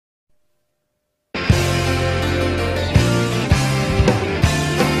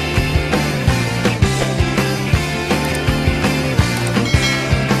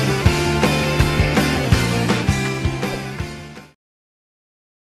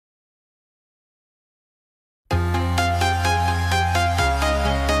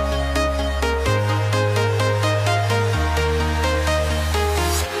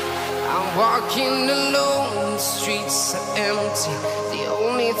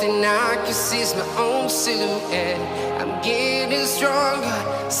thing I can see is my own silhouette. I'm getting stronger,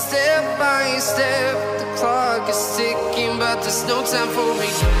 step by step. The clock is ticking, but there's no time for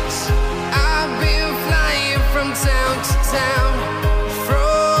regrets. I've been flying from town to town,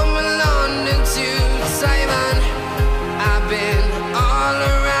 from London to Taiwan. I've been all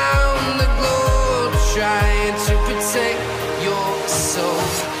around the globe, trying to protect your soul.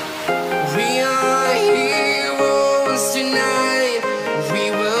 We are heroes tonight. We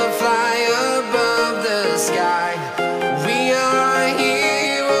will fly above the sky. We are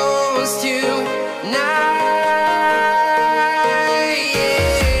heroes tonight.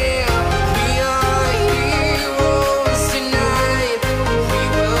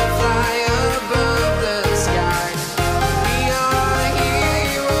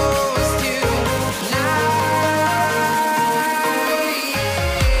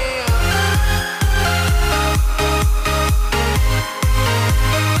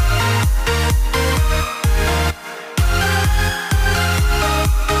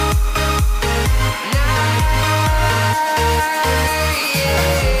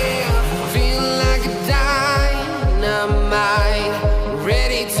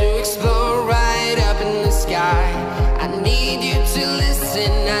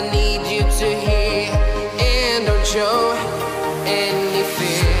 Show any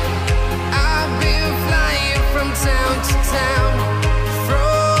fear. I've been flying from town to town,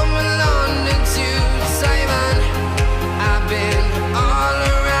 from London to Taiwan. I've been all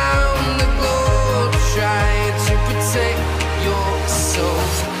around the globe, trying to protect your soul.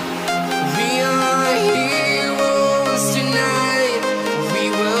 We are heroes tonight. We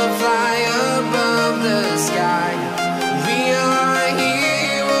will fly above the sky. We are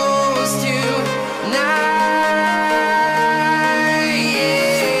heroes tonight.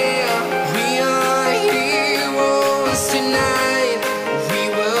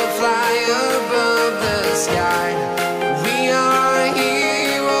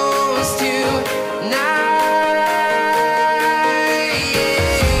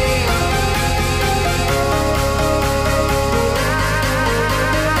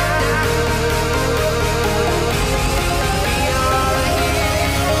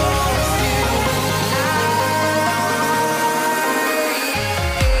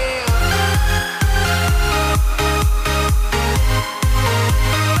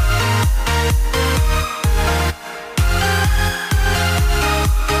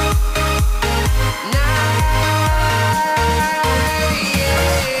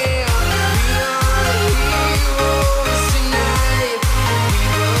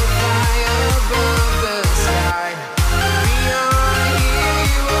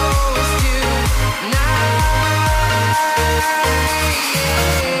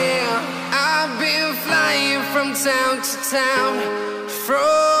 Town to town,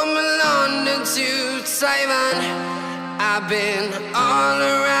 from London to Taiwan. I've been all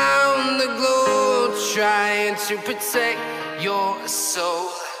around the globe, trying to protect your soul.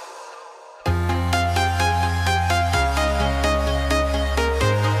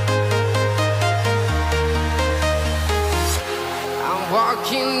 I'm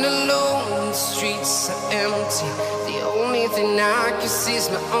walking alone, the streets are empty. The only thing I can see is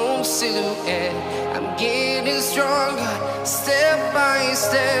my own silhouette. I'm getting stronger, step by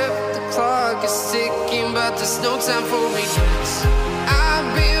step. The clock is ticking, but there's no time for regrets.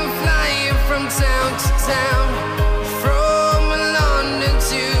 I've been flying from town to town, from London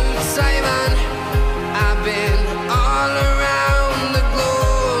to Taiwan. I've been all around the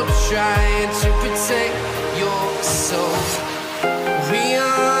globe, trying to protect your soul. We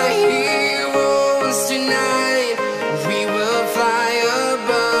are heroes tonight. We will fly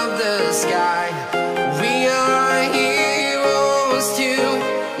above the sky. We are heroes tonight.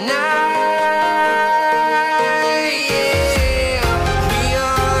 We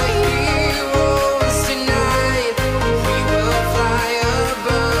are heroes tonight. We will fly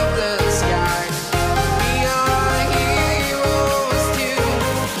above the sky. We are heroes tonight.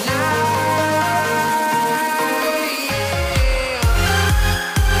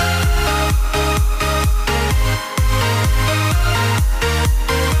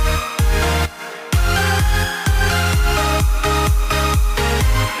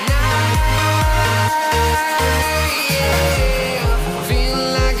 Now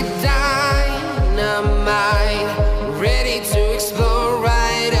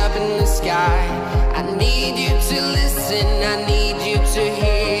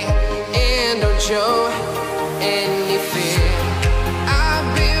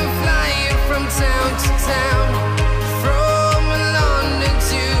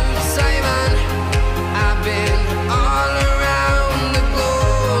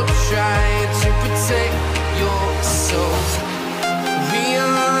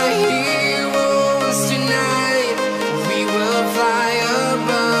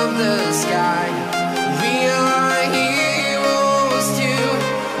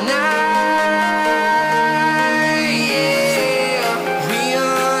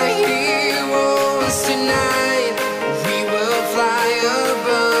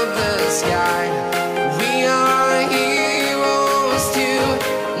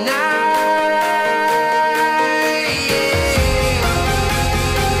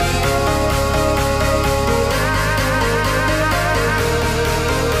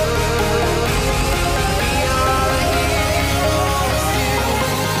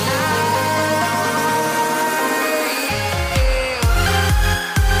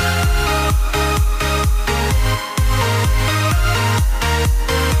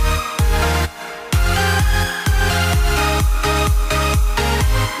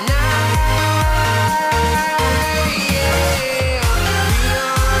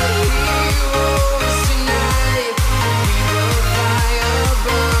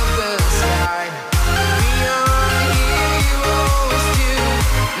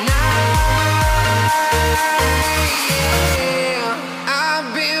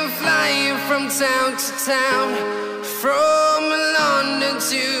town to town, from London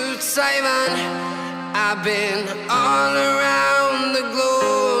to Taiwan. I've been all around the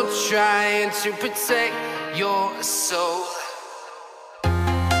globe trying to protect your soul.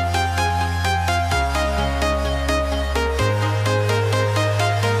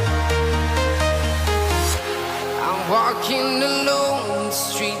 I'm walking alone, the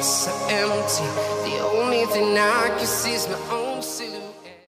streets are empty. The only thing I can see is my own